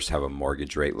borrowers have a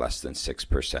mortgage rate less than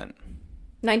 6%.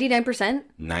 99%?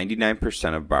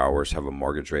 99% of borrowers have a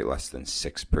mortgage rate less than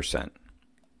 6%.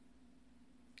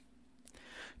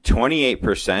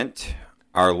 28%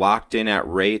 are locked in at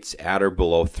rates at or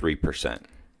below 3%.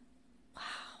 Wow.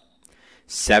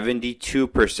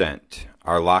 72%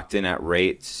 are locked in at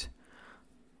rates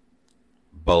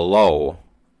below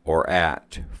or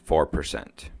at 4%.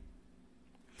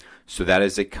 So that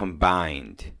is a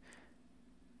combined,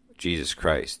 Jesus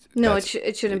Christ. No,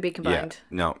 it shouldn't be combined.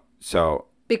 Yeah, no, so.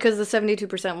 Because the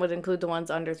 72% would include the ones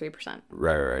under 3%.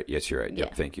 Right. Yes, you're right. Yep.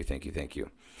 Yeah. Thank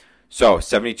you. So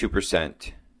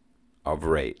 72% of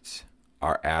rates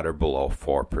are at or below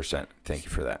 4%. Thank you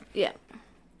for that. Yeah.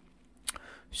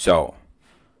 So,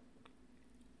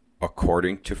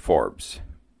 according to Forbes,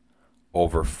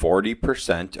 over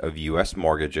 40% of U.S.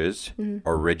 mortgages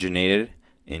originated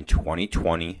in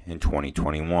 2020 and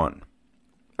 2021.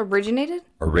 Originated.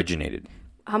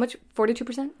 How much?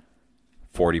 42%?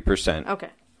 40%. Okay.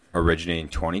 Originated in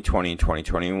 2020 and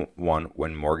 2021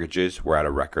 when mortgages were at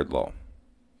a record low.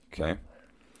 Okay.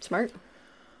 Smart.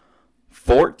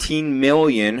 14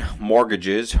 million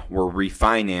mortgages were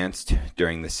refinanced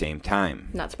during the same time.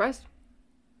 Not surprised.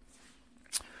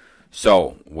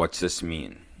 So, what's this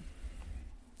mean?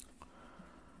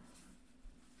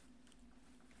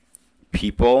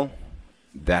 People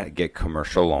that get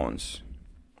commercial loans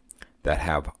that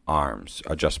have ARMs,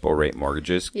 adjustable rate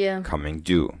mortgages, coming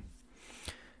due.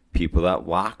 People that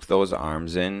locked those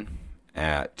ARMs in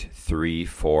at 3,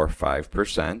 4,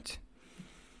 5%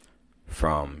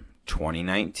 from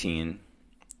 2019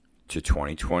 to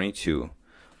 2022,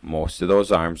 most of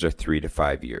those ARMs are 3 to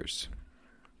 5 years.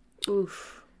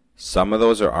 Oof. Some of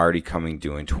those are already coming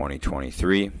due in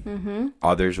 2023.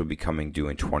 Others will be coming due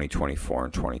in 2024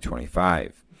 and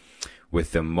 2025.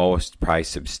 With the most, probably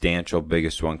substantial,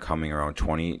 biggest one coming around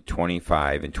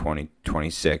 2025 and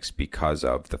 2026 because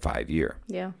of the 5-year.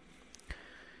 Yeah.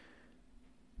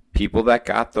 People that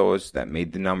got those, that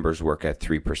made the numbers work at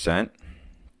 3%,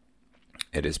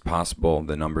 it is possible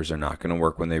the numbers are not going to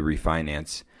work when they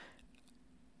refinance.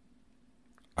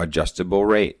 Adjustable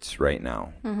rates right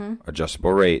now.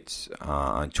 Adjustable rates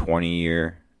on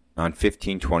 20-year, on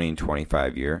 15, 20, and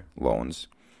 25-year loans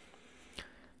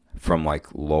from like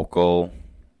local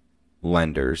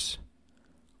lenders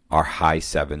are high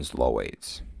 7s, low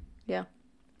 8s. Yeah.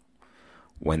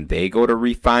 When they go to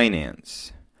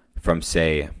refinance from,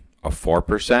 say, a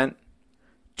 4%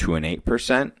 to an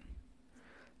 8%,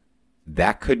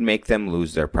 that could make them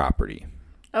lose their property.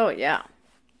 Oh, yeah.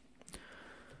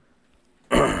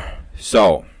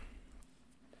 So,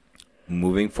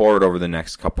 moving forward over the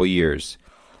next couple years,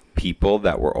 people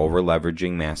that were over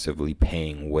leveraging massively,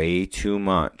 paying way too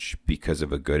much because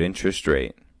of a good interest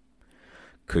rate,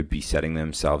 could be setting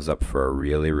themselves up for a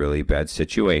really, really bad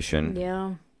situation.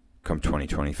 Yeah. Come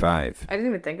 2025. I didn't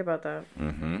even think about that.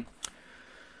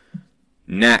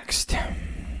 Next,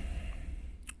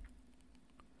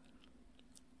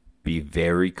 be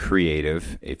very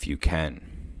creative if you can.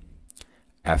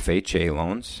 FHA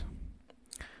loans,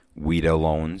 WIDA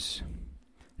loans,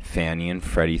 Fannie and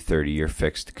Freddie 30-year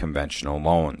fixed conventional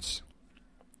loans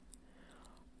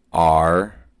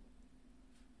are,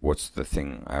 what's the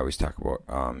thing I always talk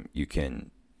about? You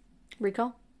can...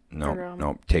 Recall?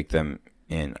 No, take them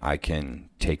in. I can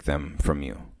take them from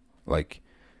you. Like,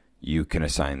 you can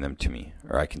assign them to me,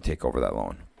 or I can take over that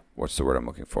loan. What's the word I'm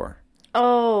looking for?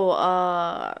 Oh,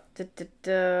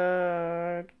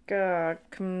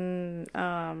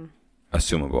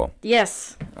 Assumable.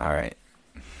 Yes. All right.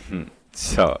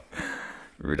 So,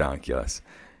 redonkulous.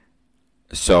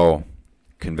 So,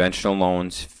 conventional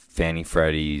loans, Fannie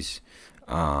Freddies,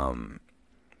 FHA,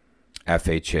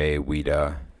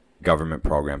 WIDA, government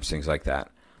programs, things like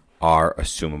that, are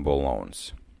assumable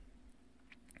loans.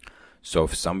 So,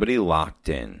 if somebody locked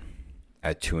in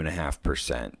at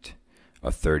 2.5%, a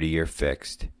 30-year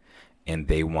fixed, and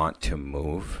they want to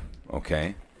move,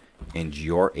 okay, and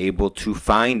you're able to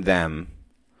find them,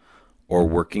 or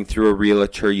working through a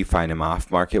realtor, you find them off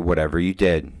market, whatever you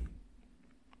did,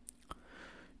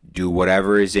 do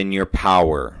whatever is in your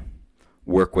power.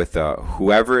 Work with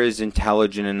whoever is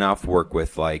intelligent enough. Work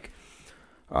with work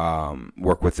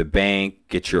with the bank.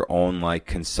 Get your own like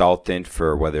consultant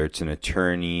for whether it's an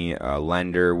attorney, a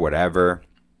lender, whatever,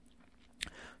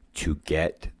 to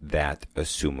get that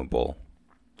assumable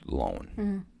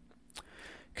loan.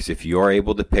 Because if you're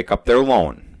able to pick up their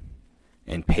loan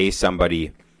and pay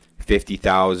somebody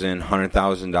 $50,000,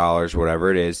 $100,000,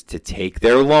 whatever it is, to take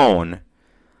their loan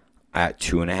at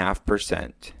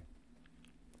 2.5%,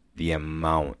 the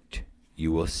amount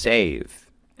you will save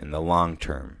in the long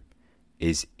term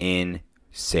is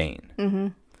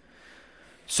insane.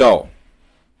 So,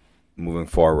 moving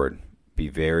forward, be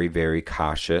very, very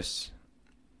cautious.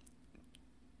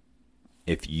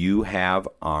 if you have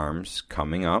ARMs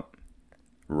coming up,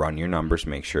 run your numbers,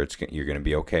 make sure you're going to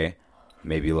be okay.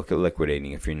 Maybe look at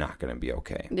liquidating if you're not going to be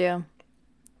okay. Yeah.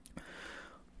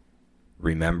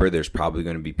 Remember, there's probably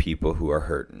going to be people who are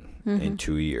hurting in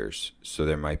 2 years. So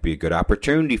there might be a good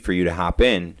opportunity for you to hop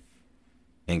in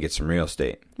and get some real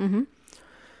estate. Mm-hmm.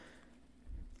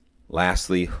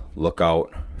 Lastly, look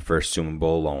out for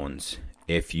assumable loans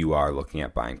if you are looking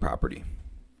at buying property.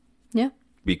 Yeah.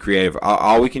 Be creative.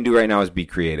 All we can do right now is be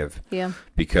creative. Yeah.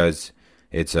 Because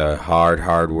it's a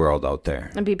hard world out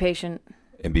there. And be patient.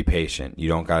 You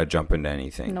don't got to jump into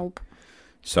anything. Nope.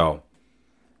 So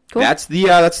cool. That's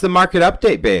the market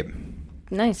update, babe.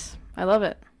 Nice. I love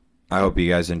it. I hope you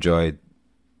guys enjoyed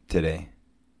today.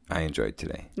 I enjoyed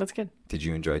today. That's good. Did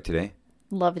you enjoy today?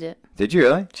 Loved it. Did you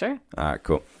really? Sure. All right,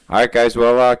 cool. All right, guys.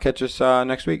 Well, catch us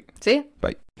next week. See you.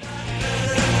 Bye.